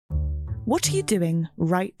What are you doing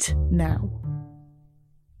right now?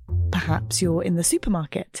 Perhaps you're in the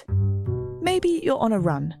supermarket. Maybe you're on a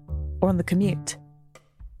run or on the commute.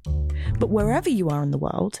 But wherever you are in the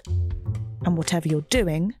world, and whatever you're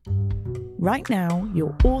doing, right now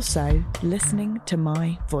you're also listening to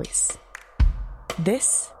my voice.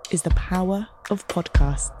 This is the power of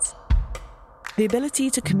podcasts. The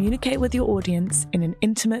ability to communicate with your audience in an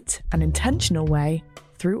intimate and intentional way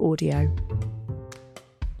through audio.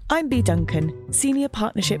 I'm Bea Duncan, Senior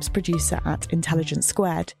Partnerships Producer at Intelligence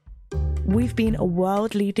Squared. We've been a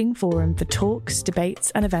world-leading forum for talks,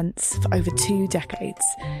 debates and events for over 2 decades.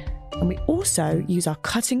 And we also use our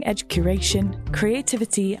cutting-edge curation,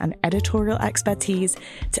 creativity and editorial expertise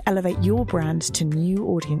to elevate your brand to new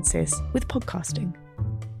audiences with podcasting.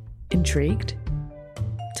 Intrigued?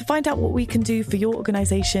 To find out what we can do for your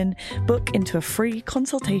organisation, book into a free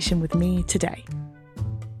consultation with me today.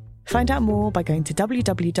 Find out more by going to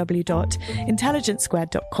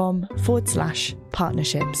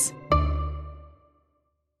www.intelligencesquared.com/partnerships.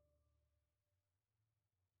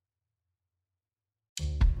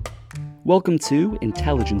 Welcome to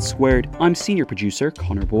Intelligence Squared. I'm senior producer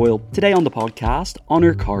Connor Boyle. Today on the podcast,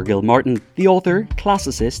 Honor Cargill Martin, the author,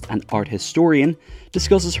 classicist and art historian,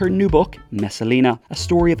 discusses her new book, Messalina, a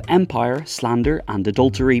story of empire, slander and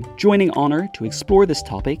adultery. Joining Honor to explore this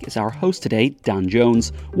topic is our host today, Dan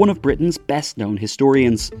Jones, one of Britain's best-known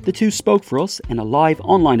historians. The two spoke for us in a live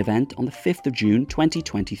online event on the 5th of June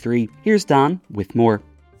 2023. Here's Dan with more.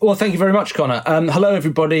 Well, thank you very much, Connor. Hello,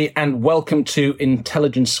 everybody, and welcome to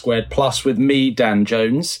Intelligence Squared Plus with me, Dan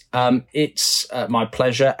Jones. It's my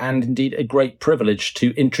pleasure and indeed a great privilege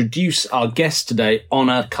to introduce our guest today,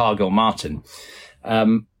 Honor Cargill Martin.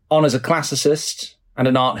 Honor's a classicist and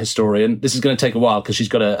an art historian. This is going to take a while because she's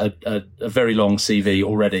got a very long CV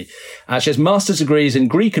already. She has master's degrees in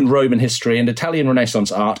Greek and Roman history and Italian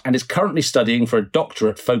Renaissance art and is currently studying for a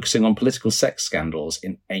doctorate focusing on political sex scandals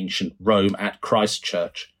in ancient Rome at Christ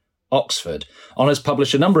Church, Oxford. Honor's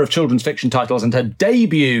published a number of children's fiction titles and her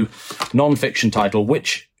debut non-fiction title,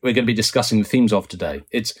 which we're going to be discussing the themes of today.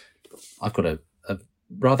 I've got a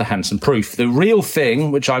rather handsome proof. The Real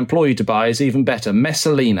Thing, which I implore you to buy, is even better.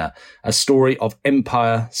 Messalina, a story of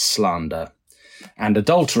empire, slander and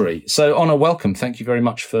adultery. So, Honor, welcome. Thank you very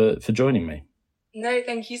much for joining me. No,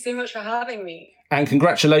 thank you so much for having me. And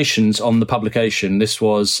congratulations on the publication. This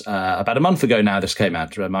was about a month ago now this came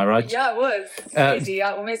out, am I right? Yeah, it was. It's crazy.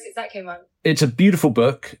 Almost exactly a month. It's a beautiful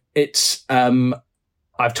book. It's,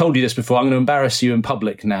 I've told you this before, I'm going to embarrass you in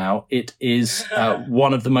public now. It is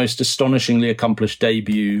one of the most astonishingly accomplished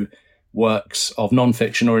debut works of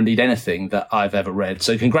non-fiction or indeed anything that I've ever read.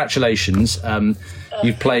 So congratulations.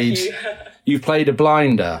 You've played a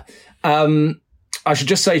blinder. I should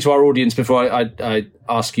just say to our audience before I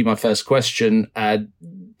ask you my first question,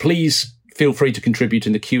 please feel free to contribute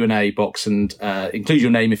in the Q&A box and include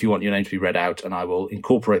your name if you want your name to be read out, and I will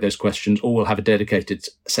incorporate those questions, or we'll have a dedicated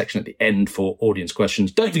section at the end for audience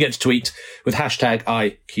questions. Don't forget to tweet with hashtag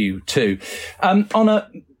IQ2. Honor,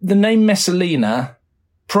 the name Messalina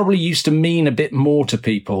probably used to mean a bit more to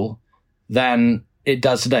people than it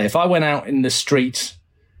does today. If I went out in the street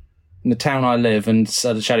in the town I live and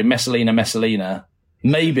started shouting Messalina, Messalina,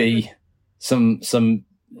 maybe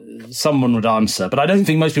someone would answer, but I don't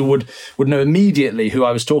think most people would know immediately who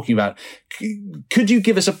I was talking about. Could you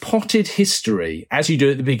give us a potted history, as you do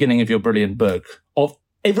at the beginning of your brilliant book, of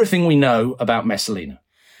everything we know about Messalina?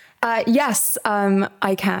 Yes,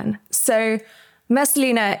 I can. So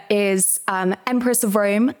Messalina is Empress of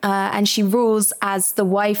Rome, and she rules as the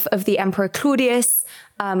wife of the Emperor Claudius,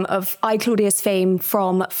 of I Claudius fame,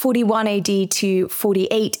 from 41 AD to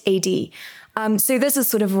 48 AD. So this is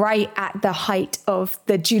sort of right at the height of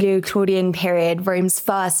the Julio-Claudian period, Rome's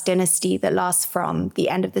first dynasty that lasts from the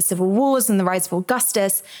end of the civil wars and the rise of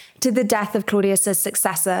Augustus to the death of Claudius's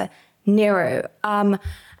successor, Nero. And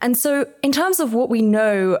so in terms of what we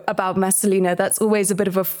know about Messalina, that's always a bit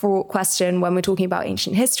of a fraught question when we're talking about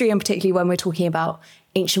ancient history, and particularly when we're talking about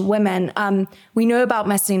ancient women. We know about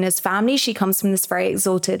Messalina's family. She comes from this very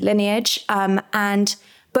exalted lineage.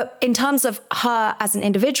 But in terms of her as an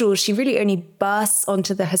individual, she really only bursts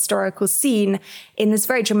onto the historical scene in this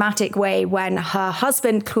very dramatic way when her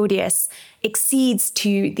husband, Claudius, accedes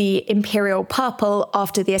to the imperial purple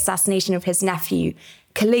after the assassination of his nephew,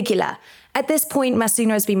 Caligula. At this point,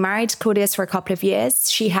 Messalina has been married to Claudius for a couple of years.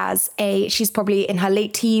 She's probably in her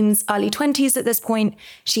late teens, early 20s at this point.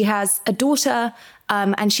 She has a daughter,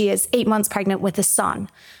 and she is 8 months pregnant with a son.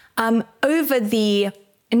 Over the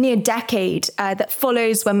near decade that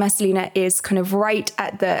follows, when Messalina is kind of right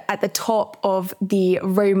at the top of the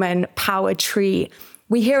Roman power tree,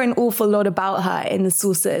 we hear an awful lot about her in the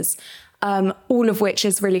sources. all of which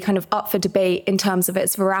is really kind of up for debate in terms of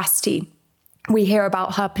its veracity. We hear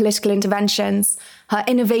about her political interventions, her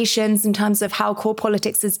innovations in terms of how court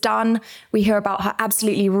politics is done. We hear about her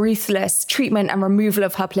absolutely ruthless treatment and removal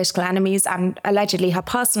of her political enemies and allegedly her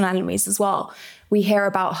personal enemies as well. We hear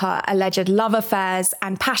about her alleged love affairs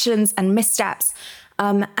and passions and missteps.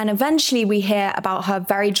 And eventually we hear about her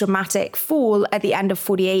very dramatic fall at the end of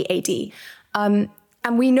 48 AD.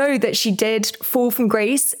 And we know that she did fall from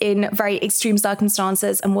grace in very extreme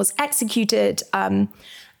circumstances and was executed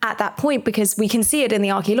at that point, because we can see it in the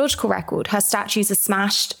archaeological record. Her statues are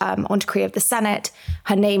smashed on decree of the Senate.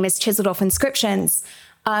 Her name is chiseled off inscriptions.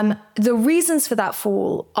 The reasons for that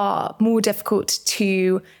fall are more difficult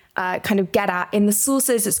to kind of get at. In the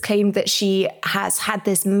sources, it's claimed that she has had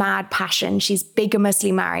this mad passion. She's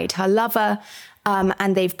bigamously married her lover,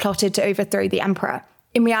 and they've plotted to overthrow the emperor.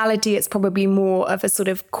 In reality, it's probably more of a sort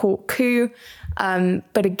of court coup.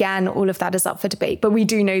 But again, all of that is up for debate. But we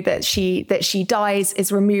do know that she dies,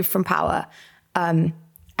 is removed from power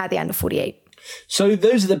at the end of 48. So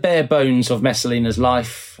those are the bare bones of Messalina's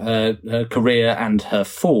life, her career and her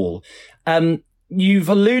fall. You've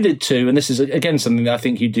alluded to, and this is again something that I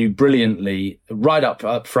think you do brilliantly right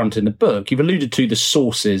up front in the book, you've alluded to the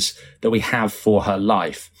sources that we have for her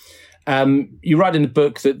life. You write in the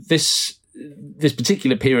book that this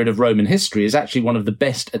particular period of Roman history is actually one of the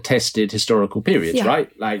best attested historical periods, right?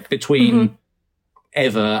 Like between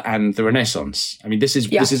ever and the Renaissance. I mean, this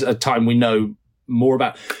is a time we know more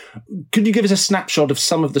about. Could you give us a snapshot of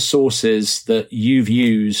some of the sources that you've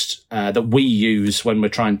used, that we use when we're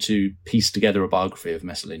trying to piece together a biography of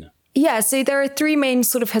Messalina? Yeah, so there are three main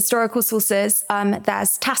sort of historical sources.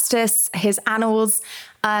 There's Tacitus, his annals.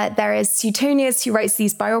 There is Suetonius, who writes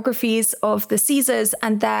these biographies of the Caesars,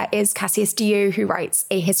 and there is Cassius Dio, who writes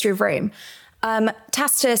a history of Rome.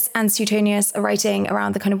 Tacitus and Suetonius are writing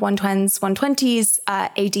around the kind of 120s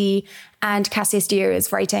AD, and Cassius Dio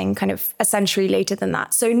is writing kind of a century later than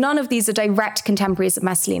that. So none of these are direct contemporaries of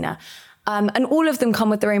Messalina. And all of them come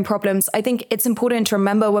with their own problems. I think it's important to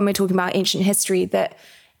remember when we're talking about ancient history that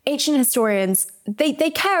ancient historians, they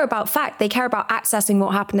care about fact, they care about accessing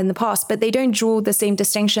what happened in the past, but they don't draw the same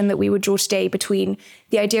distinction that we would draw today between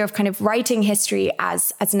the idea of kind of writing history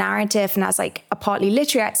as narrative and as like a partly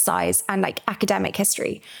literary exercise and like academic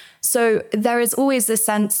history. So there is always this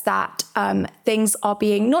sense that things are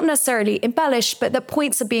being not necessarily embellished, but that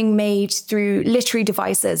points are being made through literary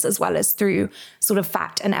devices as well as through sort of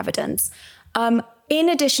fact and evidence. In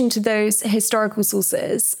addition to those historical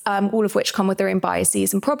sources, all of which come with their own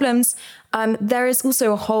biases and problems, there is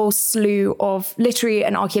also a whole slew of literary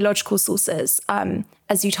and archaeological sources,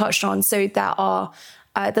 as you touched on. So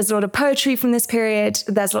there's a lot of poetry from this period.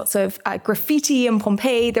 There's lots of graffiti in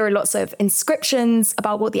Pompeii. There are lots of inscriptions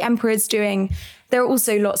about what the emperor is doing. There are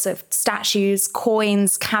also lots of statues,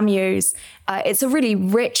 coins, cameos. It's a really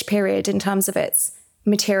rich period in terms of its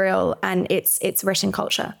material and its written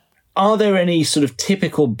culture. Are there any sort of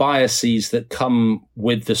typical biases that come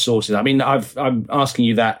with the sources? I mean, I'm asking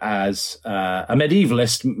you that as a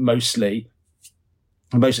medievalist, mostly,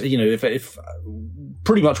 you know, if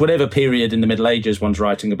pretty much whatever period in the Middle Ages one's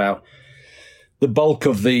writing about, the bulk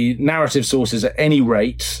of the narrative sources at any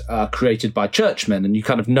rate are created by churchmen, and you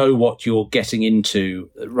kind of know what you're getting into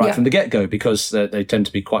right from the get-go, because they tend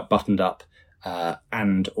to be quite buttoned up.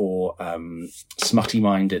 And or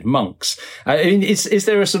smutty-minded monks. Is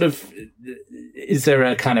there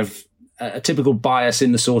a kind of a typical bias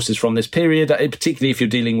in the sources from this period, particularly if you're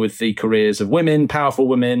dealing with the careers of women, powerful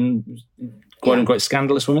women, quote-unquote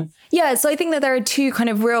scandalous women? Yeah, so I think that there are two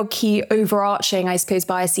kind of real key overarching, I suppose,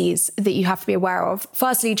 biases that you have to be aware of.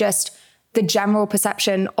 Firstly, just the general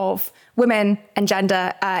perception of women and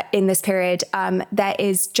gender in this period. There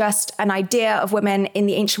is just an idea of women in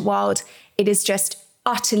the ancient world. It is just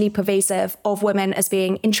utterly pervasive of women as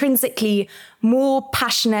being intrinsically more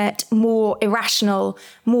passionate, more irrational,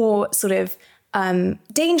 more sort of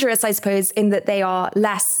dangerous, I suppose, in that they are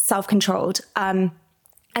less self-controlled, and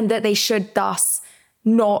that they should thus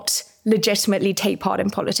not legitimately take part in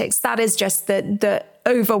politics. That is just the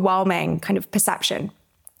overwhelming kind of perception.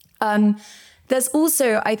 There's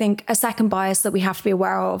also, I think, a second bias that we have to be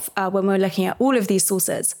aware of when we're looking at all of these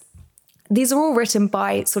sources. These are all written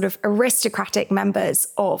by sort of aristocratic members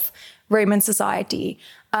of Roman society.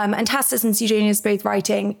 And Tacitus and Suetonius both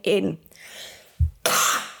writing in,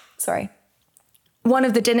 one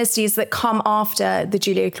of the dynasties that come after the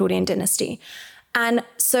Julio-Claudian dynasty. And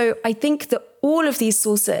so I think that all of these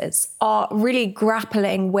sources are really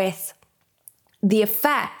grappling with the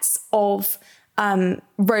effects of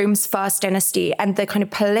Rome's first dynasty and the kind of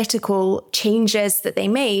political changes that they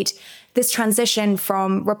made this transition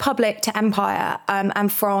from republic to empire,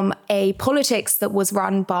 and from a politics that was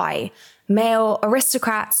run by male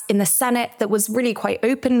aristocrats in the Senate that was really quite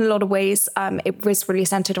open in a lot of ways. It was really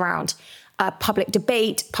centered around public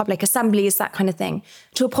debate, public assemblies, that kind of thing,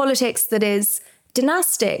 to a politics that is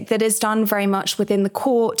dynastic, that is done very much within the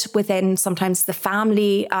court, within sometimes the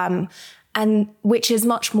family, and which is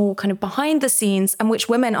much more kind of behind the scenes, and which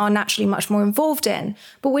women are naturally much more involved in,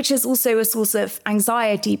 but which is also a source of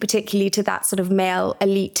anxiety, particularly to that sort of male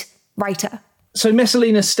elite writer. So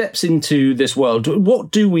Messalina steps into this world. What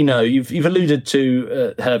do we know? You've alluded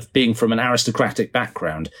to her being from an aristocratic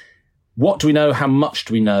background. What do we know? How much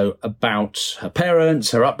do we know about her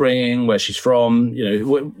parents, her upbringing, where she's from?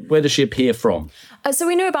 Where does she appear from? So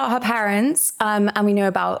we know about her parents, and we know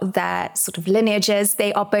about their sort of lineages.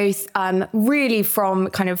 They are both really from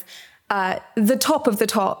kind of the top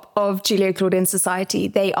of Julio-Claudian society.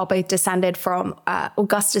 They are both descended from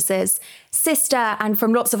Augustus's sister and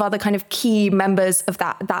from lots of other kind of key members of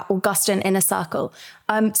that Augustan inner circle.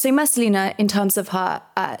 So Messalina, in terms of her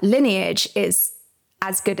lineage, is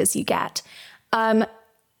as good as you get.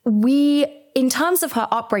 In terms of her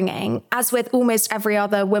upbringing, as with almost every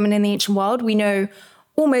other woman in the ancient world, we know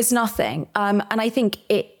almost nothing. And I think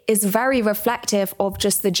it is very reflective of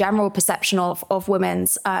just the general perception of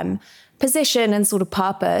women's position and sort of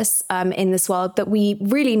purpose in this world, that we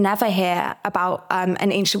really never hear about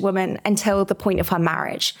an ancient woman until the point of her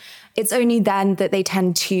marriage. It's only then that they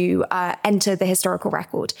tend to enter the historical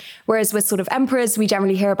record. Whereas with sort of emperors, we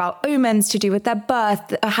generally hear about omens to do with their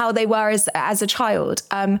birth, how they were as a child.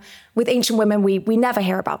 With ancient women, we never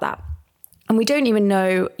hear about that. And we don't even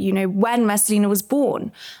know, when Messalina was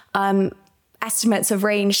born. Estimates have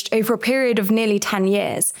ranged over a period of nearly 10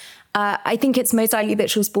 years. I think it's most likely that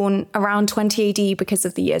she was born around 20 AD because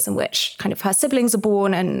of the years in which kind of her siblings are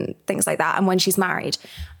born and things like that, and when she's married.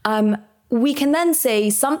 We can then say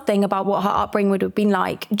something about what her upbringing would have been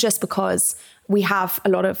like, just because we have a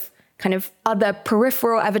lot of kind of other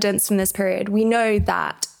peripheral evidence from this period. We know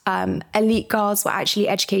that elite girls were actually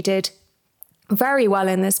educated very well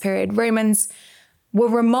in this period. Romans were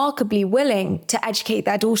remarkably willing to educate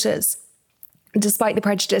their daughters, despite the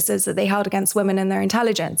prejudices that they held against women and their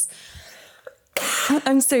intelligence.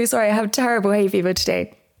 I'm so sorry, I have terrible hay fever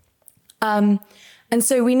today. And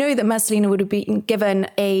so we know that Messalina would have been given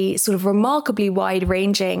a sort of remarkably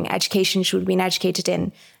wide-ranging education. She would have been educated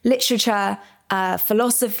in literature,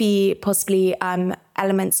 philosophy, possibly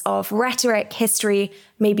elements of rhetoric, history,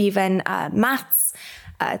 maybe even maths,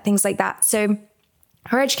 things like that. So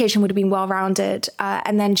her education would have been well-rounded.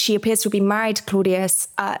 And then she appears to have been married to Claudius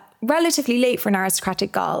relatively late for an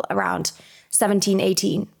aristocratic girl, around 17,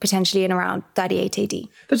 18, potentially in around 38 AD.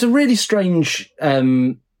 That's a really strange...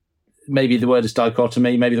 maybe the word is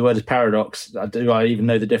dichotomy, maybe the word is paradox. Do I even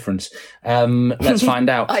know the difference? Let's find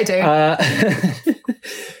out. I do.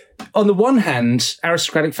 On the one hand,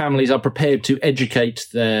 aristocratic families are prepared to educate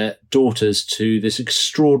their daughters to this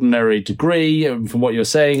extraordinary degree. From what you're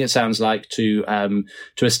saying, it sounds like to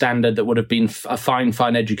a standard that would have been a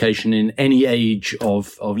fine education in any age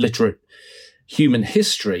of literate human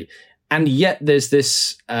history. And yet there's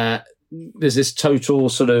this total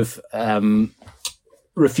sort of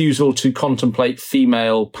refusal to contemplate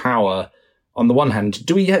female power on the one hand.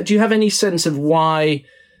 Do you have any sense of why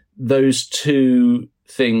those two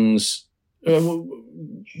things?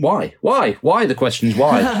 Why? The question is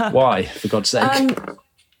why? Why, for God's sake?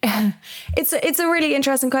 It's a really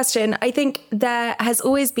interesting question. I think there has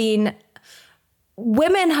always been,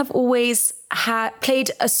 women have always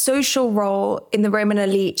played a social role in the Roman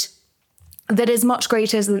elite that is much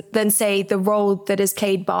greater than, say, the role that is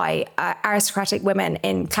played by aristocratic women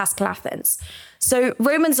in classical Athens. So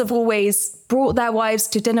Romans have always brought their wives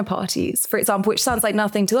to dinner parties, for example, which sounds like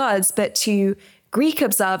nothing to us, but to Greek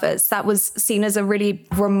observers, that was seen as a really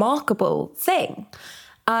remarkable thing.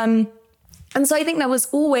 And so I think there was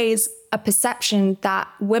always a perception that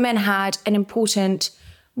women had an important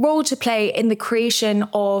role to play in the creation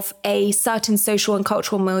of a certain social and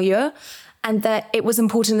cultural milieu, and that it was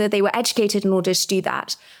important that they were educated in order to do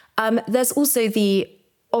that. There's also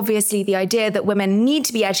obviously the idea that women need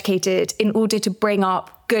to be educated in order to bring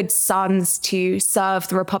up good sons to serve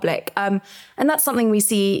the Republic. And that's something we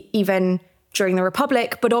see even during the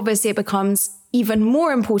Republic, but obviously it becomes even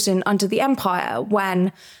more important under the Empire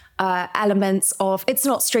when elements of, it's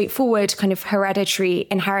not straightforward kind of hereditary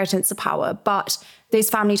inheritance of power, but those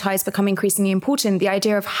family ties become increasingly important. The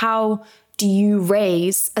idea of how do you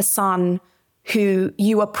raise a son who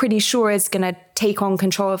you are pretty sure is going to take on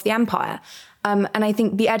control of the empire. And I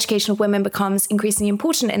think the education of women becomes increasingly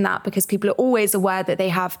important in that because people are always aware that they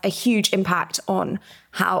have a huge impact on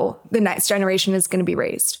how the next generation is going to be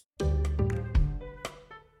raised.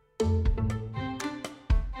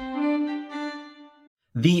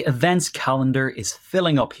 The events calendar is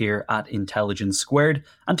filling up here at Intelligence Squared,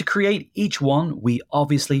 and to create each one, we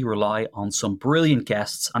obviously rely on some brilliant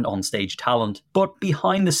guests and onstage talent. But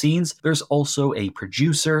behind the scenes, there's also a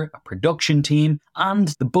producer, a production team, and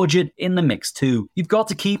the budget in the mix too. You've got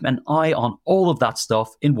to keep an eye on all of that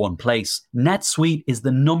stuff in one place. NetSuite is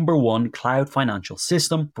the #1 cloud financial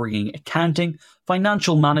system, bringing accounting,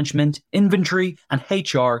 financial management, inventory, and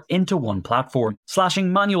HR into one platform,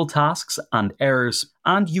 slashing manual tasks and errors.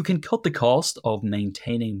 And you can cut the cost of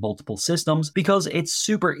maintaining multiple systems because it's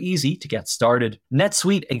super easy to get started.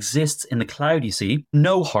 NetSuite exists in the cloud, you see,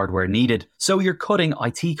 no hardware needed, so you're cutting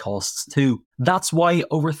IT costs too. That's why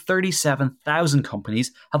over 37,000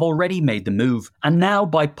 companies have already made the move. And now,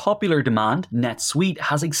 by popular demand, NetSuite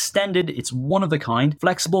has extended its one-of-a-kind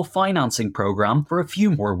flexible financing program for a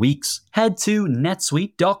few more weeks. Head to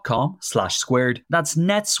netsuite.com/squared. That's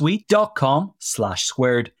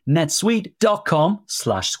netsuite.com/squared.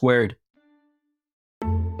 netsuite.com/squared.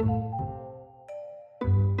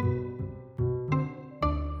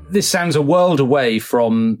 This sounds a world away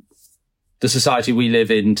from the society we live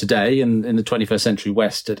in today and in the 21st century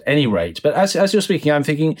West at any rate. But as you're speaking, I'm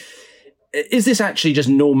thinking, is this actually just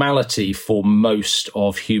normality for most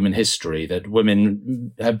of human history, that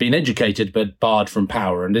women have been educated but barred from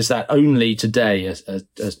power? And is that only today a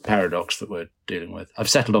paradox that we're dealing with? I've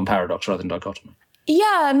settled on paradox rather than dichotomy.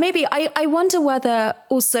 Yeah, maybe. I wonder whether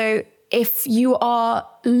also if you are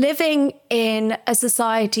living in a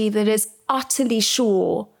society that is utterly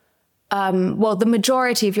sure, the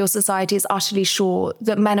majority of your society is utterly sure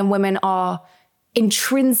that men and women are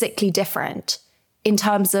intrinsically different in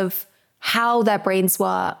terms of how their brains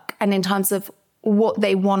work and in terms of what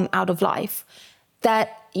they want out of life,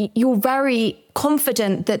 that you're very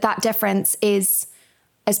confident that that difference is,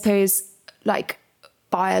 I suppose, like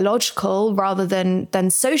biological rather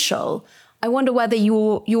than social. I wonder whether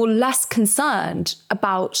you're less concerned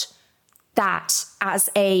about that as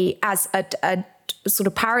a sort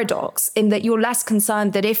of paradox, in that you're less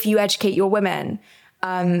concerned that if you educate your women,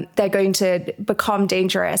 they're going to become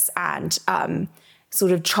dangerous and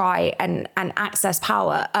sort of try and access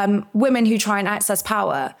power. Women who try and access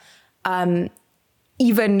power,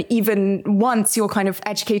 even once you're kind of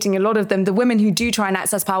educating a lot of them, the women who do try and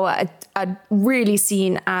access power are really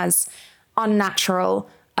seen as unnatural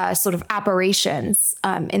sort of aberrations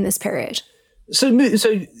in this period. So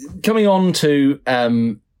coming on to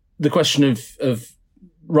the question of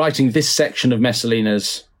writing this section of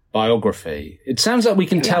Messalina's biography, it sounds like we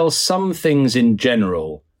can tell some things in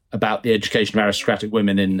general about the education of aristocratic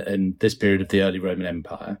women in this period of the early Roman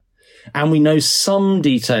Empire. And we know some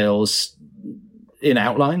details in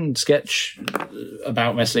outline, sketch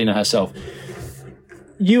about Messalina herself.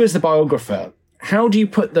 You as the biographer, how do you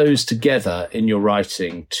put those together in your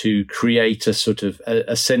writing to create a sort of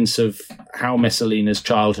a sense of how Messalina's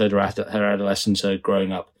childhood or her adolescence, her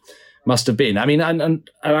growing up must have been? I mean, and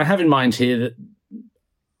I have in mind here that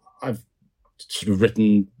I've sort of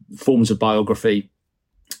written forms of biography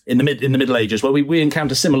in the Middle Ages where we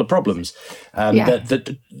encounter similar problems.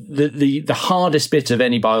 The hardest bit of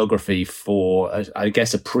any biography for, I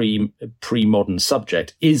guess, a pre-modern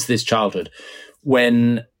subject is this childhood,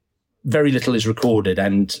 when very little is recorded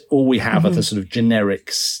and all we have are the sort of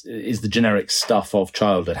generics, is the generic stuff of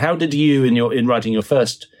childhood. How did you, in writing your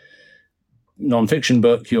first non-fiction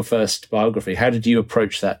book, your first biography, how did you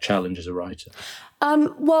approach that challenge as a writer?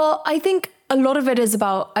 Well, I think a lot of it is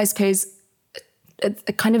about, I suppose,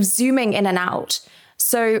 a kind of zooming in and out.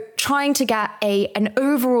 So trying to get an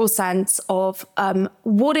overall sense of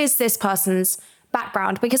what is this person's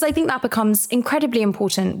background, because I think that becomes incredibly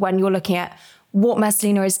important when you're looking at what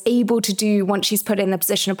Messalina is able to do once she's put in a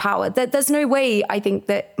position of power. There's no way, I think,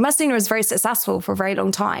 that Messalina was very successful for a very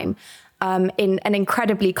long time in an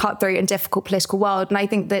incredibly cutthroat and difficult political world. And I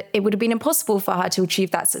think that it would have been impossible for her to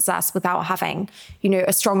achieve that success without having,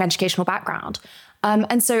 a strong educational background.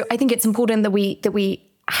 And so I think it's important that we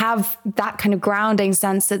have that kind of grounding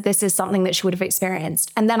sense that this is something that she would have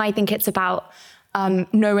experienced. And then I think it's about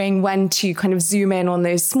knowing when to kind of zoom in on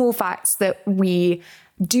those small facts that we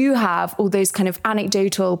do have, all those kind of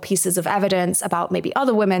anecdotal pieces of evidence about maybe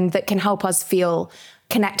other women that can help us feel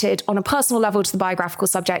connected on a personal level to the biographical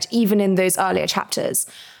subject, even in those earlier chapters.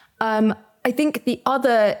 I think the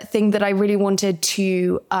other thing that I really wanted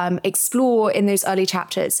to explore in those early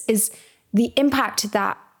chapters is the impact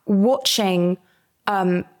that watching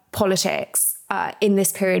politics in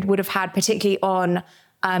this period would have had, particularly on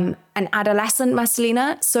an adolescent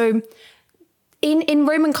Messalina. So in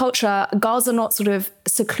Roman culture, girls are not sort of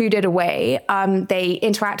secluded away. They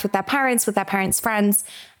interact with their parents' friends.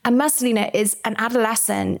 And Messalina is an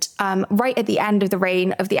adolescent right at the end of the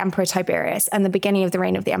reign of the Emperor Tiberius and the beginning of the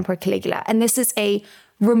reign of the Emperor Caligula. And this is a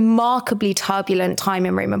remarkably turbulent time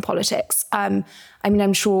in Roman politics. I'm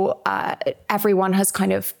sure everyone has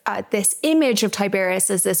kind of this image of Tiberius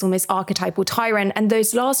as this almost archetypal tyrant. And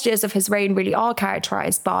those last years of his reign really are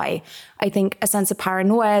characterized by, I think, a sense of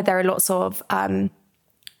paranoia. There are lots of,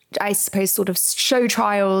 I suppose, sort of show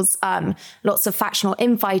trials, lots of factional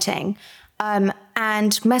infighting.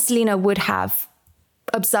 And Messalina would have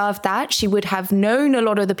observed that. She would have known a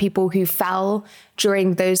lot of the people who fell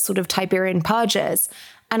during those sort of Tiberian purges.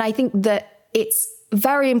 And I think that it's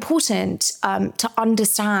very important to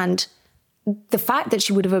understand the fact that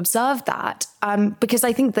she would have observed that, because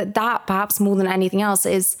I think that perhaps more than anything else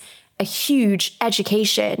is a huge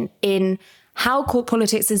education in how court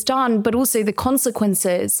politics is done, but also the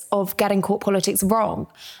consequences of getting court politics wrong.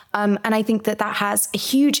 And I think that has a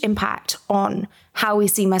huge impact on how we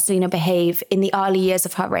see Messalina behave in the early years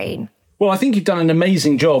of her reign. Well, I think you've done an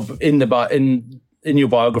amazing job in your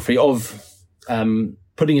biography of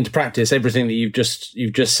putting into practice everything that you've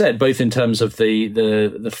just said, both in terms of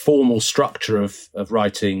the formal structure of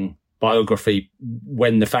writing biography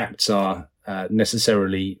when the facts are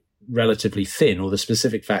necessarily relatively thin, or the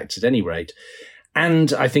specific facts at any rate.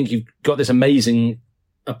 And I think you've got this amazing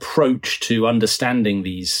approach to understanding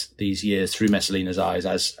these years through Messalina's eyes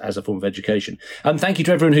as a form of education. Thank you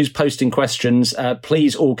to everyone who's posting questions.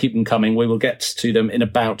 Please all keep them coming. We will get to them in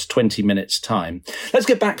about 20 minutes' time. Let's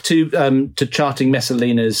get back to charting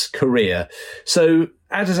Messalina's career. So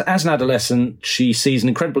as an adolescent, she sees an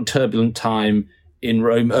incredibly turbulent time in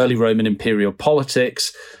Rome, early Roman imperial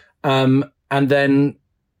politics, and then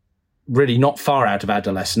really not far out of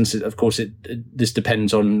adolescence. Of course, this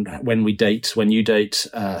depends on when you date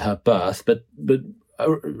her birth, but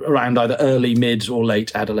around either early, mid, or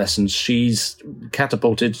late adolescence, she's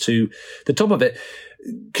catapulted to the top of it.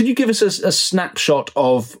 Could you give us a snapshot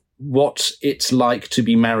of what it's like to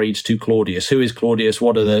be married to Claudius? Who is Claudius?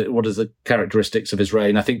 What are the characteristics of his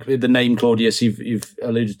reign? I think the name Claudius you've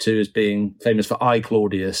alluded to as being famous for I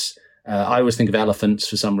Claudius. I always think of elephants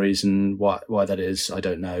for some reason. Why that is, I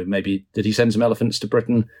don't know. Maybe did he send some elephants to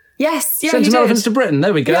Britain? Yes, yeah, send some elephants to Britain.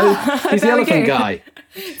 There we go. Yeah, he's the elephant guy,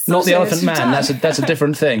 not the elephant man. That's a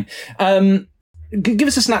different thing. Give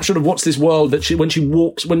us a snapshot of what's this world that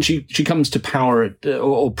when she comes to power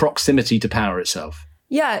or proximity to power itself.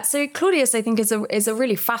 Yeah, so Claudius, I think, is a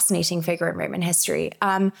really fascinating figure in Roman history.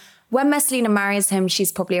 When Messalina marries him,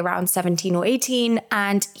 she's probably around 17 or 18,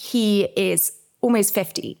 and he is almost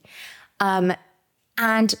 50.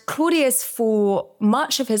 And Claudius, for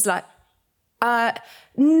much of his life,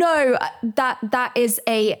 no, that is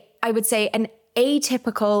I would say, an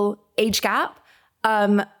atypical age gap.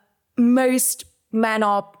 Most men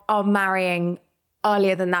are marrying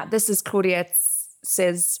earlier than that. This is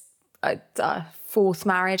Claudius's fourth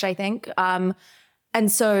marriage, I think. And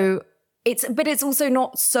so it's also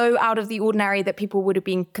not so out of the ordinary that people would have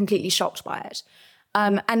been completely shocked by it.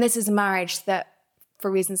 And this is a marriage that, for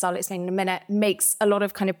reasons I'll explain in a minute, makes a lot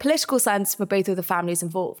of kind of political sense for both of the families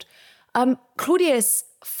involved. Claudius,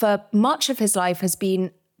 for much of his life, has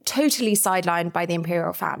been totally sidelined by the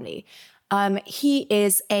imperial family. He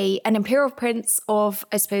is an imperial prince of,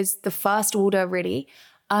 I suppose, the first order, really.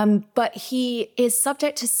 But he is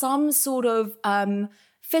subject to some sort of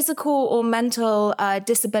physical or mental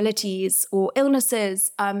disabilities or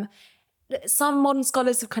illnesses. Some modern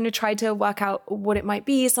scholars have kind of tried to work out what it might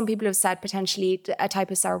be. Some people have said potentially a type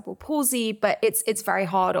of cerebral palsy, but it's very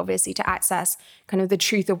hard, obviously, to access kind of the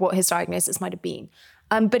truth of what his diagnosis might have been.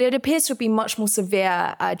 But it appears to be much more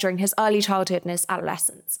severe during his early childhood and his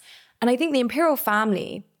adolescence. And I think the imperial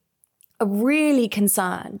family are really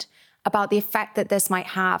concerned about the effect that this might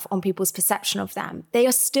have on people's perception of them. They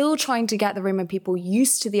are still trying to get the Roman people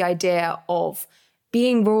used to the idea of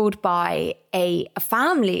being ruled by a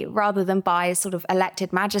family rather than by sort of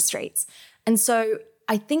elected magistrates. And so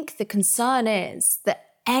I think the concern is that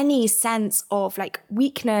any sense of like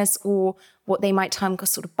weakness or what they might term as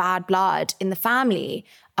sort of bad blood in the family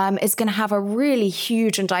is going to have a really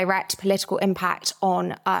huge and direct political impact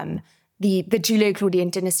on the Julio-Claudian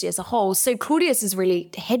dynasty as a whole. So Claudius is really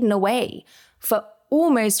hidden away for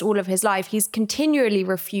almost all of his life. He's continually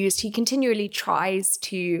refused. He continually tries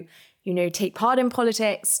to take part in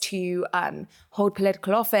politics, to hold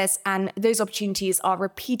political office, and those opportunities are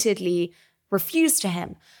repeatedly refused to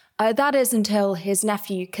him. That is until his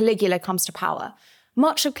nephew Caligula comes to power.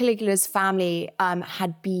 much of Caligula's family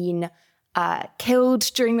had been killed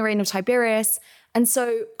during the reign of Tiberius. And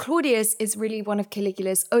so Claudius is really one of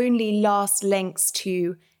Caligula's only last links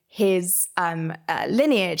to his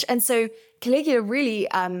lineage. And so Caligula really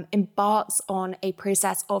embarks on a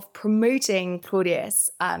process of promoting Claudius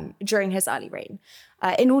during his early reign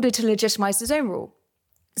in order to legitimize his own rule.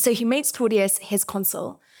 So he makes Claudius his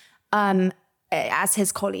consul as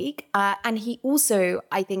his colleague. And he also,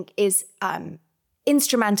 I think, is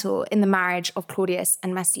instrumental in the marriage of Claudius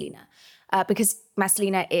and Messalina, because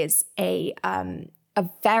Messalina is a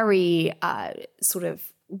very sort of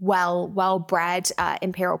well-bred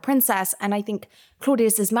imperial princess. And I think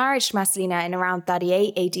Claudius's marriage to Messalina in around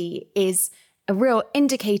 38 AD is a real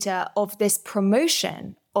indicator of this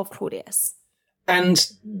promotion of Claudius. And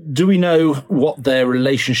do we know what their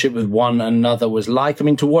relationship with one another was like? I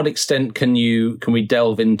mean, to what extent can we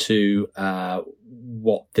delve into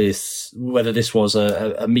whether this was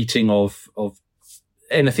a meeting of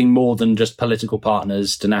anything more than just political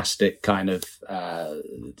partners, dynastic kind of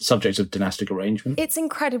subjects of dynastic arrangement? It's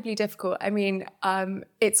incredibly difficult. I mean,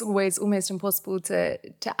 it's always almost impossible to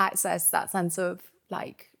access that sense of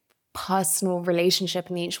like personal relationship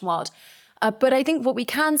in the ancient world. But I think what we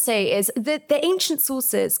can say is that the ancient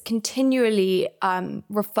sources continually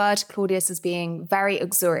refer to Claudius as being very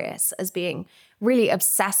uxorious, as being really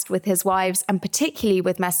obsessed with his wives, and particularly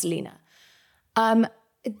with Messalina.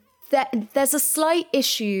 There's a slight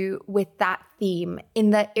issue with that theme in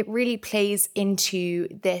that it really plays into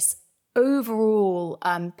this overall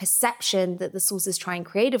perception that the sources try and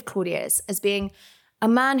create of Claudius as being a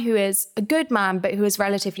man who is a good man, but who is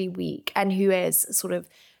relatively weak and who is sort of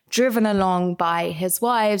driven along by his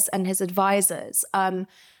wives and his advisors.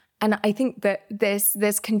 And I think that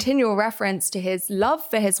this continual reference to his love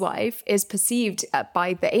for his wife is perceived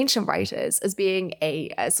by the ancient writers as being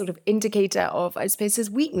a sort of indicator of, I suppose,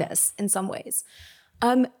 his weakness in some ways.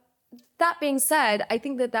 That being said, I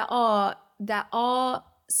think that there are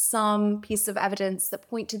some pieces of evidence that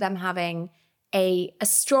point to them having a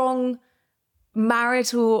strong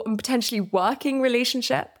marital and potentially working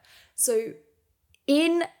relationship. So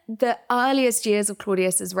in the earliest years of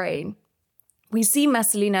Claudius's reign, we see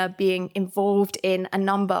Messalina being involved in a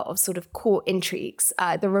number of sort of court intrigues,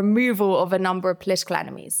 the removal of a number of political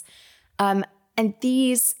enemies. And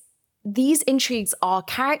these intrigues are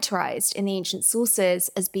characterized in the ancient sources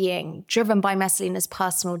as being driven by Messalina's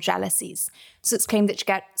personal jealousies. So it's claimed that she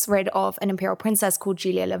gets rid of an imperial princess called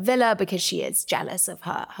Julia Livilla because she is jealous of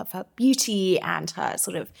her beauty and her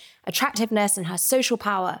sort of attractiveness and her social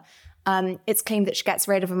power. It's claimed that she gets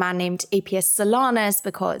rid of a man named Appius Silanus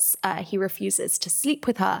because he refuses to sleep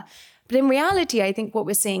with her. But in reality, I think what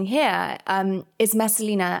we're seeing here is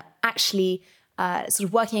Messalina actually sort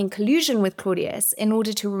of working in collusion with Claudius in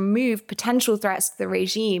order to remove potential threats to the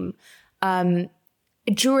regime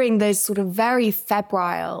during those sort of very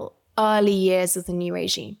febrile early years of the new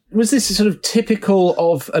regime. Was this sort of typical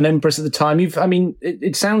of an empress at the time?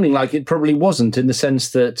 It's sounding like it probably wasn't, in the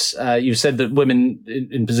sense that you said that women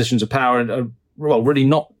in positions of power are, well, really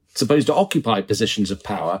not supposed to occupy positions of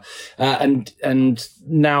power. And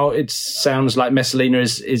now it sounds like Messalina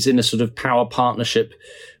is in a sort of power partnership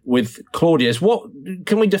with Claudius. What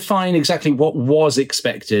can we define exactly what was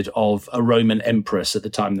expected of a Roman empress at the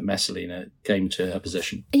time that Messalina came to her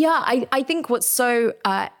position? Yeah, I think what's so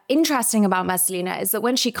interesting about Messalina is that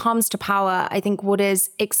when she comes to power, I think what is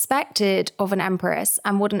expected of an empress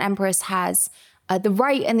and what an empress has the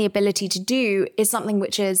right and the ability to do is something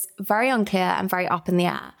which is very unclear and very up in the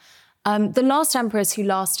air. The last empress who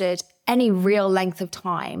lasted any real length of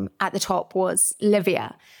time at the top was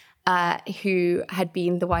Livia, who had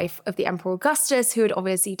been the wife of the Emperor Augustus, who had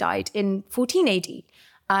obviously died in 14 AD.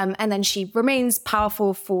 And then she remains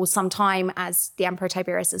powerful for some time as the Emperor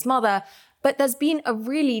Tiberius's mother. But there's been a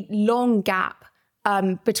really long gap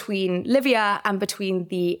between Livia and between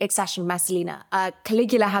the accession of Messalina.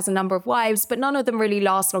 Caligula has a number of wives, but none of them really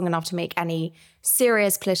last long enough to make any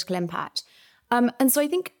serious political impact. And so I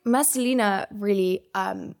think Messalina really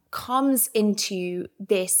comes into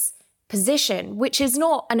this position, which is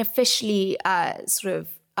not an officially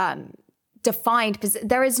defined position.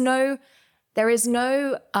 There is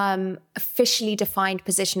no officially defined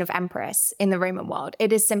position of empress in the Roman world.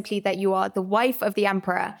 It is simply that you are the wife of the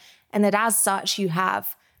emperor, and that as such you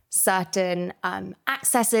have certain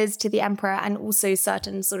accesses to the emperor and also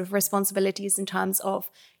certain sort of responsibilities in terms of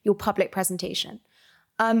your public presentation.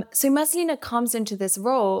 So Messalina comes into this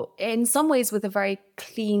role in some ways with a very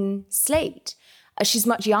clean slate. She's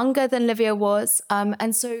much younger than Livia was,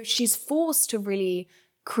 and so she's forced to really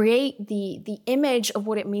create the image of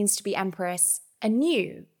what it means to be empress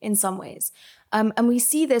anew in some ways. And we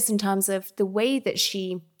see this in terms of the way that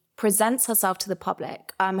she presents herself to the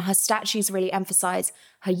public. Her statues really emphasize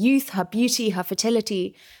her youth, her beauty, her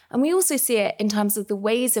fertility. And we also see it in terms of the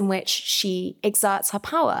ways in which she exerts her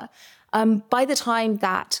power. By the time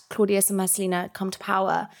that Claudius and Messalina come to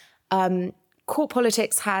power, court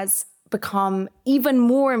politics has become even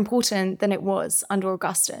more important than it was under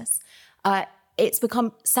Augustus. It's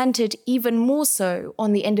become centered even more so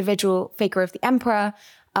on the individual figure of the emperor,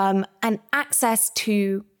 and access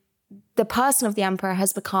to the person of the emperor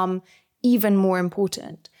has become even more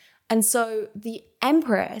important. And so the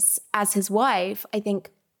empress, as his wife, I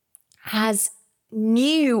think, has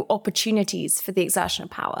new opportunities for the exertion of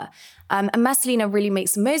power. And Messalina really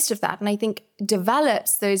makes the most of that, and I think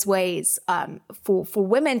develops those ways for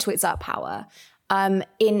women to exert power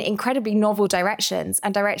in incredibly novel directions,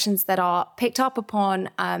 and directions that are picked up upon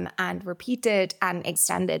and repeated and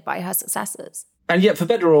extended by her successors. And yet, for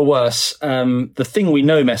better or worse, the thing we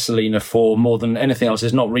know Messalina for more than anything else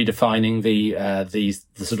is not redefining the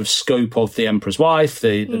sort of scope of the emperor's wife,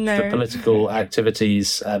 the political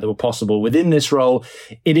activities that were possible within this role.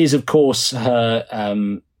 It is, of course,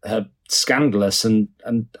 her scandalous and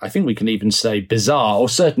I think we can even say bizarre, or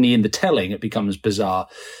certainly in the telling it becomes bizarre,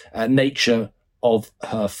 nature of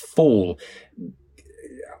her fall.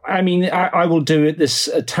 I mean, I will do this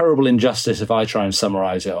a terrible injustice if I try and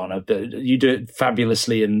summarize it, Honor, but you do it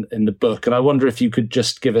fabulously in the book. And I wonder if you could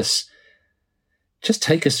just take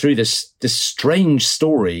us through this strange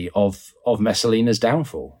story of Messalina's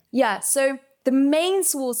downfall. Yeah, so the main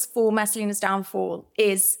source for Messalina's downfall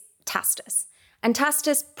is Tacitus. And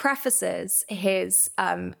Tacitus prefaces his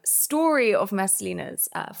story of Messalina's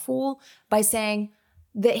fall by saying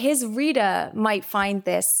that his reader might find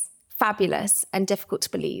this fabulous and difficult to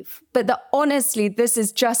believe, but that honestly, this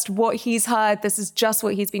is just what he's heard. This is just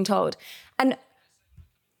what he's been told. And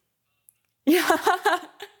yeah.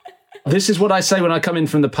 This is what I say when I come in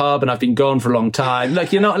from the pub and I've been gone for a long time.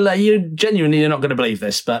 Look, you're not going to believe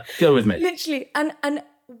this, but go with me. Literally. And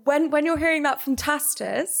when you're hearing that from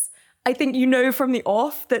Tacitus, I think you know from the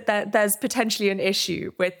off that there's potentially an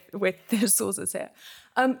issue with the sources here.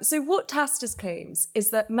 So what Tacitus claims is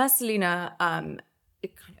that Messalina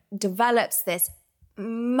develops this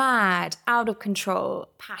mad, out of control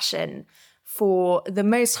passion for the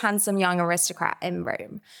most handsome young aristocrat in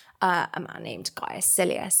Rome, a man named Gaius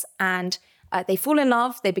Silius. And they fall in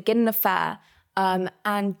love, they begin an affair,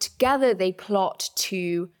 and together they plot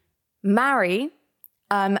to marry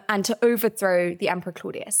and to overthrow the Emperor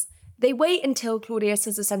Claudius. They wait until Claudius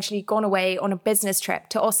has essentially gone away on a business trip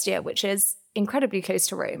to Ostia, which is incredibly close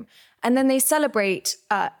to Rome. And then they celebrate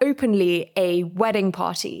openly a wedding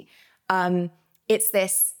party. It's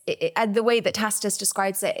this, and the way that Tacitus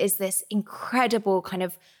describes it is this incredible kind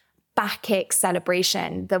of Bacchic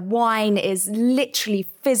celebration. The wine is literally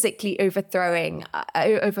physically overflowing.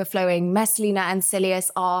 Messalina and Silius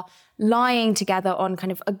are lying together on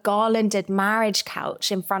kind of a garlanded marriage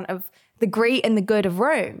couch in front of the great and the good of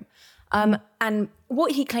Rome. And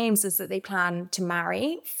what he claims is that they plan to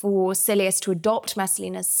marry, for Silius to adopt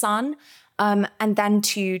Messalina's son, and then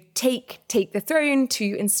to take the throne,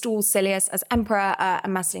 to install Silius as emperor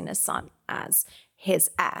and Messalina's son as his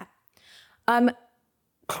heir.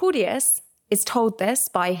 Claudius is told this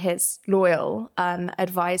by his loyal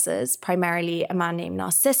advisors, primarily a man named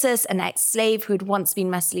Narcissus, an ex-slave who had once been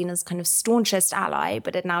Messalina's kind of staunchest ally,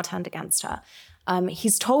 but had now turned against her.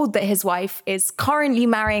 He's told that his wife is currently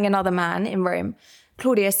marrying another man in Rome.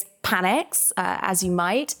 Claudius panics, as you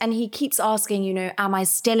might, and he keeps asking, am I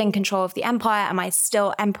still in control of the empire? Am I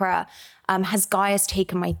still emperor? Has Gaius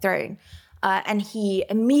taken my throne? And he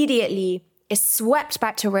immediately is swept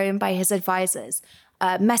back to Rome by his advisors.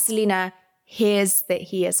 Messalina hears that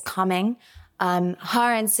he is coming. Her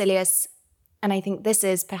and Silius, and I think this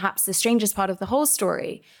is perhaps the strangest part of the whole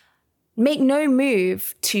story, make no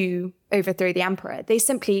move to overthrow the emperor. They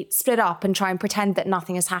simply split up and try and pretend that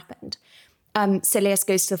nothing has happened. Silius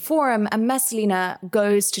goes to the forum, and Messalina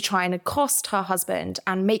goes to try and accost her husband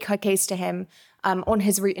and make her case to him on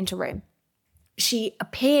his route into Rome. She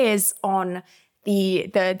appears on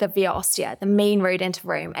the Via Ostia, the main road into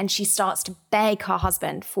Rome, and she starts to beg her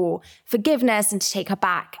husband for forgiveness and to take her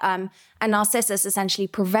back. And Narcissus essentially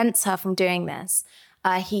prevents her from doing this.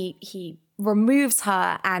 He removes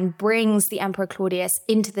her and brings the Emperor Claudius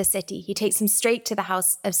into the city. He takes him straight to the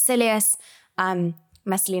house of Silius,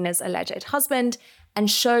 Messalina's alleged husband, and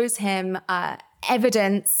shows him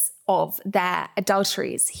evidence of their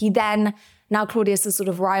adulteries. He then Now Claudius is sort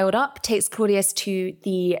of riled up, takes Claudius to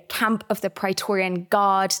the camp of the Praetorian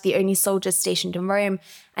Guard, the only soldiers stationed in Rome,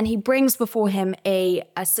 and he brings before him a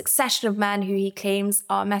succession of men who he claims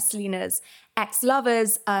are Messalina's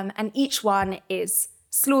ex-lovers, and each one is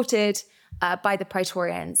slaughtered by the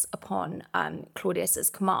Praetorians upon Claudius's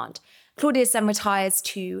command. Claudius then retires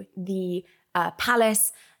to the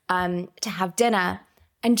palace to have dinner.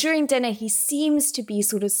 And during dinner, he seems to be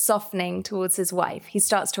sort of softening towards his wife. He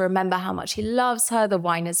starts to remember how much he loves her. The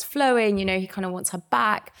wine is flowing, he kind of wants her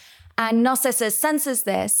back. And Narcissus senses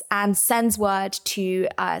this and sends word to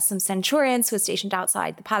some centurions who are stationed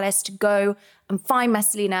outside the palace to go and find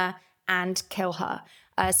Messalina and kill her.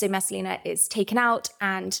 So Messalina is taken out,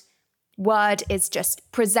 and word is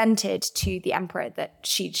just presented to the emperor that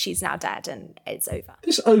she's now dead and it's over.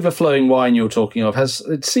 This overflowing wine you're talking of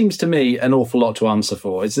it seems to me, an awful lot to answer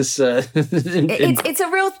for. Is this? It's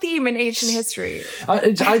a real theme in ancient history.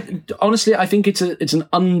 Honestly, I think it's an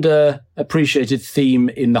underappreciated theme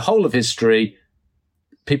in the whole of history.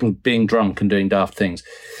 People being drunk and doing daft things.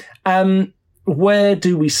 Where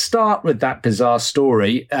do we start with that bizarre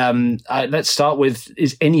story? Let's start with,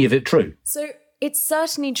 is any of it true? So it's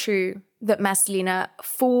certainly true that Messalina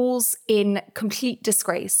falls in complete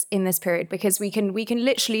disgrace in this period, because we can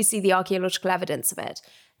literally see the archaeological evidence of it.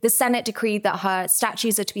 The Senate decreed that her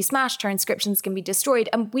statues are to be smashed, her inscriptions can be destroyed,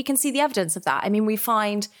 and we can see the evidence of that. I mean, we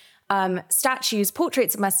find statues,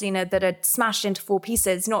 portraits of Messalina that are smashed into 4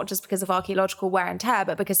 pieces, not just because of archaeological wear and tear,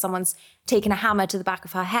 but because someone's taken a hammer to the back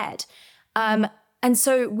of her head. And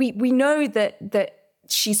so we know that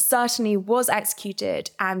she certainly was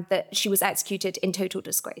executed, and that she was executed in total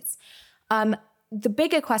disgrace. The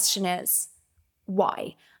bigger question is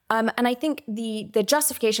why? And I think the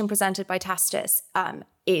justification presented by Tacitus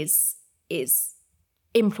is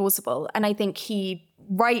implausible, and I think he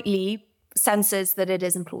rightly senses that it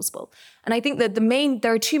is implausible. And I think that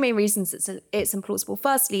there are 2 main reasons it's implausible.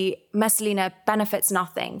 Firstly, Messalina benefits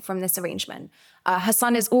nothing from this arrangement. Her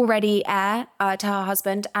son is already heir to her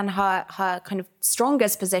husband, and her kind of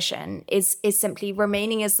strongest position is simply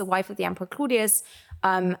remaining as the wife of the Emperor Claudius,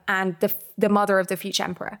 and the mother of the future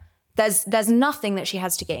emperor. There's nothing that she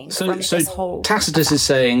has to gain from this whole. Tacitus is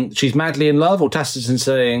saying she's madly in love, or Tacitus is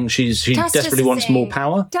saying she desperately wants more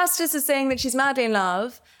power? Tacitus is saying that she's madly in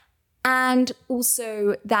love, and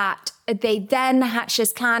also that they then hatch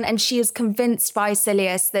this plan, and she is convinced by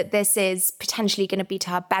Silius that this is potentially going to be to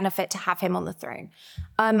her benefit to have him on the throne.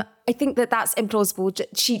 I think that that's implausible.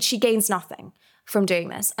 She gains nothing from doing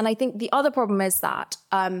this. And I think the other problem is that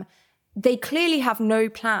they clearly have no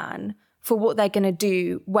plan for what they're going to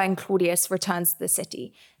do when Claudius returns to the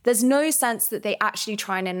city. There's no sense that they actually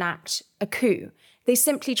try and enact a coup. They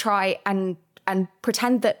simply try and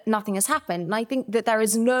pretend that nothing has happened. And I think that there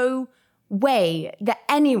is no way that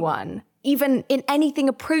anyone, even in anything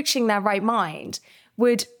approaching their right mind,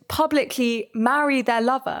 would publicly marry their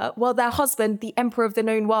lover while their husband, the emperor of the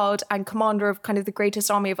known world and commander of kind of the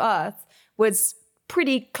greatest army of Earth, was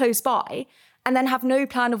pretty close by, and then have no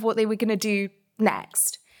plan of what they were going to do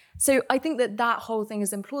next. So I think that whole thing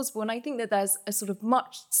is implausible. And I think that there's a sort of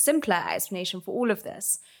much simpler explanation for all of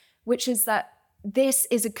this, which is that this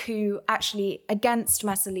is a coup actually against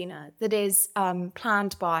Messalina that is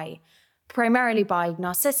planned primarily by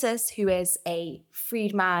Narcissus, who is a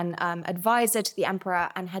freedman advisor to the emperor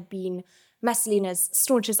and had been Messalina's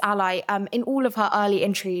staunchest ally. In all of her early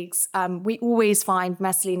intrigues, we always find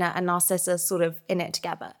Messalina and Narcissus sort of in it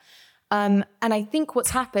together. And I think what's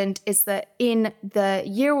happened is that in the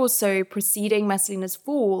year or so preceding Messalina's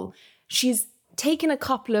fall, she's taken a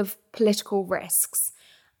couple of political risks,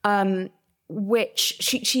 which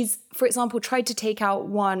she's, for example, tried to take out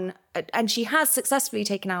one, and she has successfully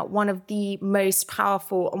taken out one of the most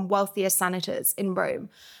powerful and wealthiest senators in Rome.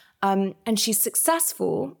 And she's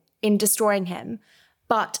successful in destroying him.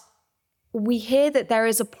 But we hear that there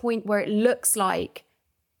is a point where it looks like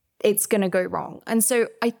it's going to go wrong. And so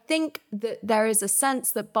I think that there is a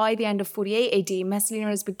sense that by the end of 48 AD,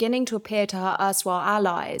 Messalina is beginning to appear to her erstwhile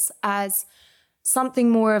allies as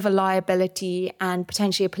something more of a liability and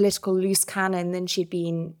potentially a political loose cannon than she'd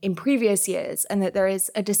been in previous years, and that there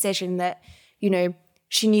is a decision that,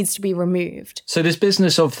 she needs to be removed. So this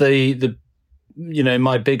business of the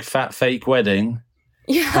my big fat fake wedding,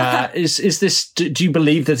 is this, do you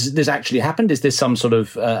believe that this actually happened? Is this some sort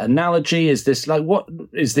of analogy? Is this what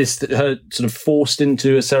is this, her sort of forced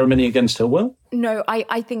into a ceremony against her will? No,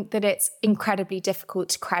 I think that it's incredibly difficult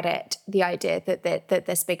to credit the idea that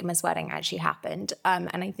this bigamous wedding actually happened.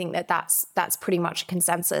 And I think that that's pretty much a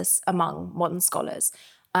consensus among modern scholars.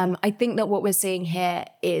 I think that what we're seeing here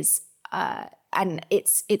is and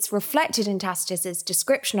it's reflected in Tacitus's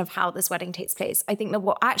description of how this wedding takes place. I think that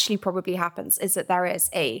what actually probably happens is that there is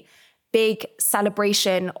a big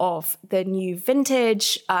celebration of the new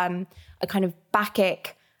vintage, a kind of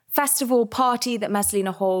Bacchic festival party that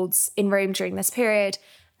Messalina holds in Rome during this period,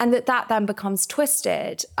 and that then becomes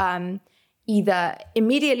twisted either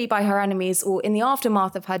immediately by her enemies or in the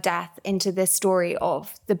aftermath of her death into this story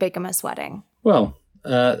of the bigamous wedding. Well,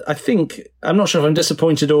 I think, I'm not sure if I'm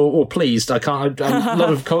disappointed or pleased. A lot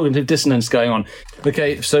of cognitive dissonance going on.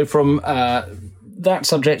 Okay, so from that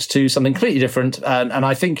subject to something completely different, and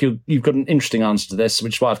I think you've got an interesting answer to this,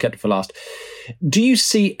 which is why I've kept it for last. Do you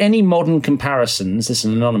see any modern comparisons, this is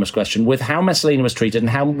an anonymous question, with how Messalina was treated and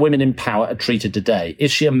how women in power are treated today?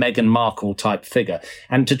 Is she a Meghan Markle type figure?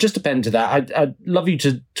 And to just append to that, I'd love you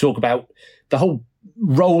to talk about the whole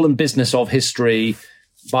role and business of history,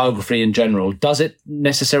 biography in general. Does it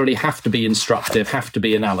necessarily have to be instructive, have to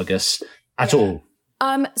be analogous at all?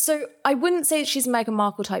 So I wouldn't say she's a Meghan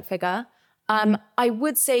Markle type figure. I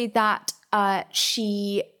would say that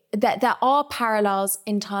that there are parallels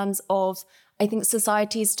in terms of, I think,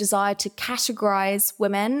 society's desire to categorize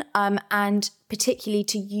women and particularly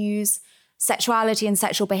to use sexuality and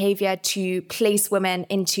sexual behavior to place women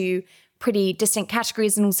into pretty distinct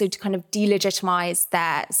categories and also to kind of delegitimize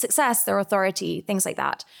their success, their authority, things like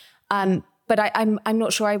that. But I'm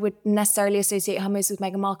not sure I would necessarily associate her most with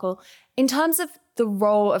Meghan Markle. In terms of the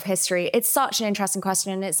role of history, it's such an interesting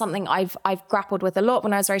question, and it's something I've grappled with a lot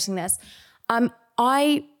when I was writing this.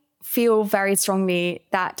 I feel very strongly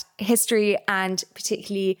that history, and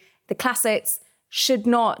particularly the classics, should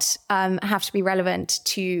not have to be relevant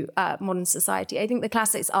to modern society. I think the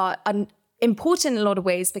classics are important in a lot of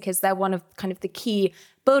ways because they're one of kind of the key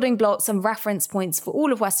building blocks and reference points for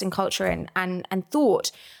all of Western culture and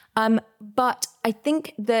thought. But I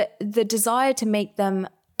think that the desire to make them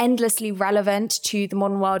endlessly relevant to the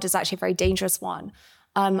modern world is actually a very dangerous one.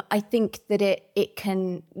 I think that it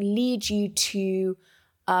can lead you to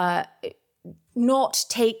not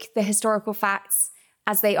take the historical facts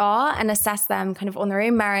as they are and assess them kind of on their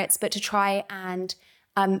own merits, but to try and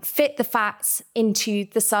fit the facts into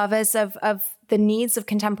the service of the needs of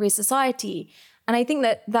contemporary society. And I think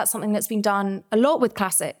that that's something that's been done a lot with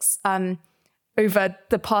classics over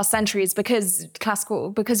the past centuries because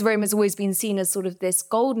Rome has always been seen as sort of this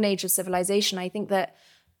golden age of civilization. I think that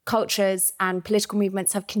cultures and political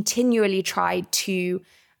movements have continually tried to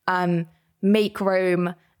make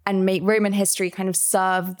Rome and make Roman history kind of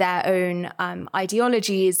serve their own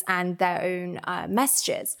ideologies and their own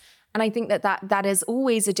messages. And I think that is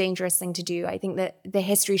always a dangerous thing to do. I think that the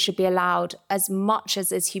history should be allowed as much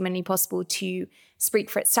as is humanly possible to speak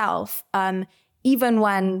for itself, even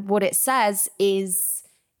when what it says is,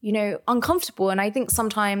 uncomfortable. And I think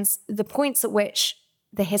sometimes the points at which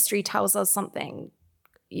the history tells us something,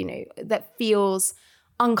 that feels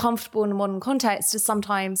uncomfortable in a modern context is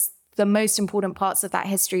sometimes the most important parts of that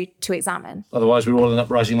history to examine. Otherwise, we would all end up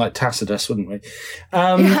writing like Tacitus, wouldn't we?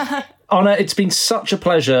 Anna, it's been such a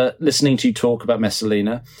pleasure listening to you talk about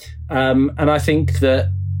Messalina. And I think that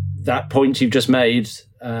point you've just made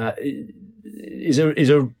is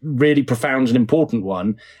a really profound and important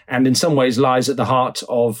one, and in some ways lies at the heart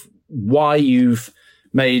of why you've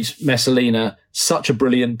made Messalina such a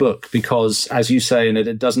brilliant book, because, as you say in it,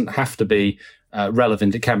 it doesn't have to be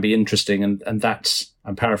relevant. It can be interesting, and that's,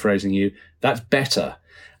 I'm paraphrasing you, that's better.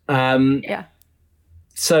 Yeah.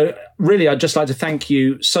 So really, I'd just like to thank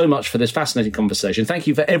you so much for this fascinating conversation. Thank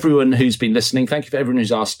you for everyone who's been listening. Thank you for everyone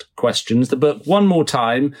who's asked questions. The book, one more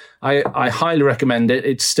time, I highly recommend it.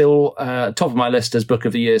 It's still top of my list as book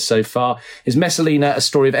of the year so far, is Messalina, A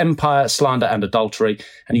Story of Empire, Slander and Adultery.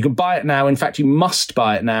 And you can buy it now. In fact, you must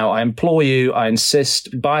buy it now. I implore you, I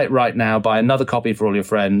insist, buy it right now. Buy another copy for all your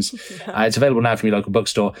friends. It's available now from your local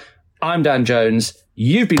bookstore. I'm Dan Jones.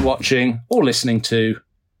 You've been watching or listening to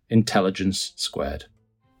Intelligence Squared.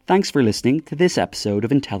 Thanks for listening to this episode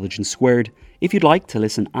of Intelligence Squared. If you'd like to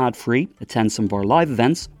listen ad-free, attend some of our live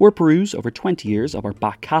events, or peruse over 20 years of our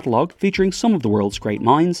back catalogue featuring some of the world's great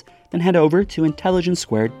minds, then head over to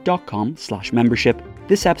intelligencesquared.com/membership.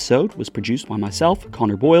 This episode was produced by myself,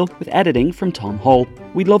 Connor Boyle, with editing from Tom Hall.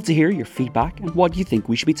 We'd love to hear your feedback and what you think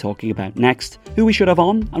we should be talking about next, who we should have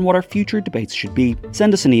on, and what our future debates should be.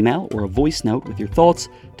 Send us an email or a voice note with your thoughts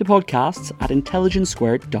to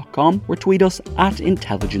podcasts@intelligencesquared.com or tweet us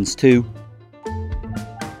 @intelligence2.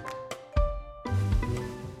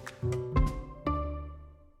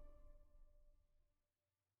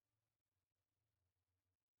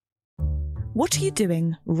 What are you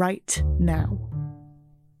doing right now?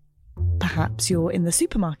 Perhaps you're in the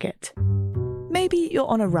supermarket. Maybe you're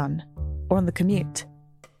on a run or on the commute.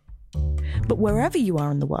 But wherever you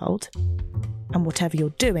are in the world, and whatever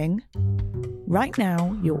you're doing, right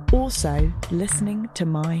now you're also listening to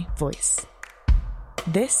my voice.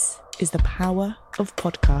 This is the power of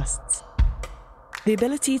podcasts. The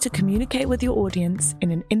ability to communicate with your audience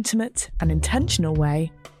in an intimate and intentional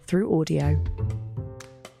way through audio.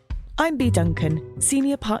 I'm Bea Duncan,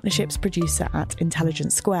 Senior Partnerships Producer at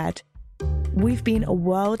Intelligence Squared. We've been a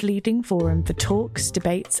world-leading forum for talks,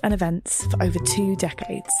 debates and events for over 2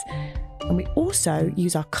 decades. And we also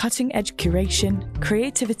use our cutting-edge curation,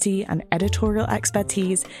 creativity and editorial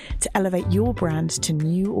expertise to elevate your brand to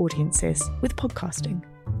new audiences with podcasting.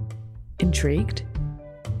 Intrigued?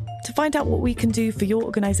 To find out what we can do for your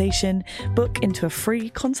organisation, book into a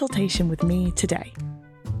free consultation with me today.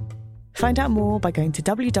 Find out more by going to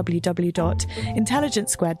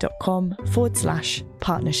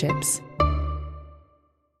www.intelligencesquared.com/partnerships.